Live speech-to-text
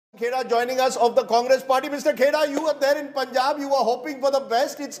Khera joining us of the Congress party. Mr. Khera, you were there in Punjab. You were hoping for the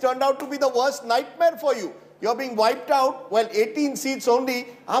best. It's turned out to be the worst nightmare for you. You're being wiped out. Well, 18 seats only.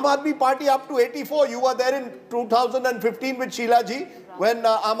 Aam Aadmi Party up to 84. You were there in 2015 with Sheila Ji when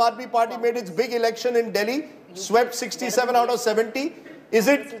Aam Aadmi Party made its big election in Delhi, swept 67 out of 70. Is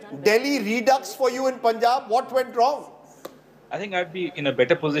it Delhi redux for you in Punjab? What went wrong? I think I'd be in a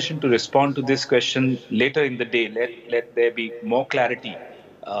better position to respond to this question later in the day. Let there be more clarity.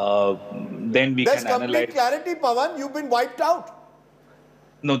 Then we There's can analyze. There's complete clarity, Pawan. You've been wiped out.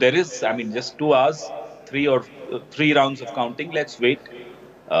 No, there is. I mean, just 2 hours, three rounds of counting. Let's wait.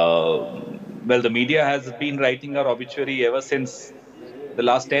 Well, the media has been writing our obituary ever since the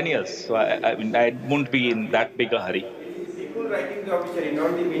last 10 years. So I mean, I won't be in that big a hurry. People writing the obituary,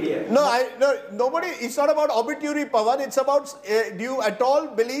 not the media. No, nobody. It's not about obituary, Pawan. It's about. Do you at all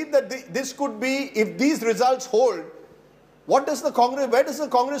believe that this could be, if these results hold? What does the Congress? Where does the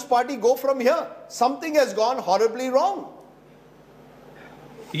Congress party go from here? Something has gone horribly wrong.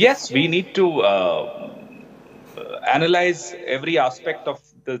 Yes, we need to analyze every aspect of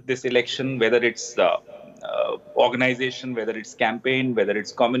this election, whether it's organization, whether it's campaign, whether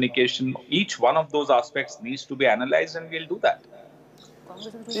it's communication. Each one of those aspects needs to be analyzed, and we'll do that.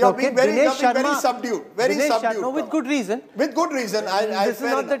 You're being very subdued. Very subdued. No, with good reason. With good reason. This is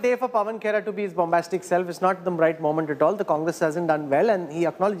not the day for Pawan Khera to be his bombastic self. It's not the right moment at all. The Congress hasn't done well, and he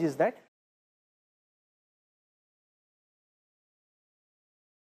acknowledges that.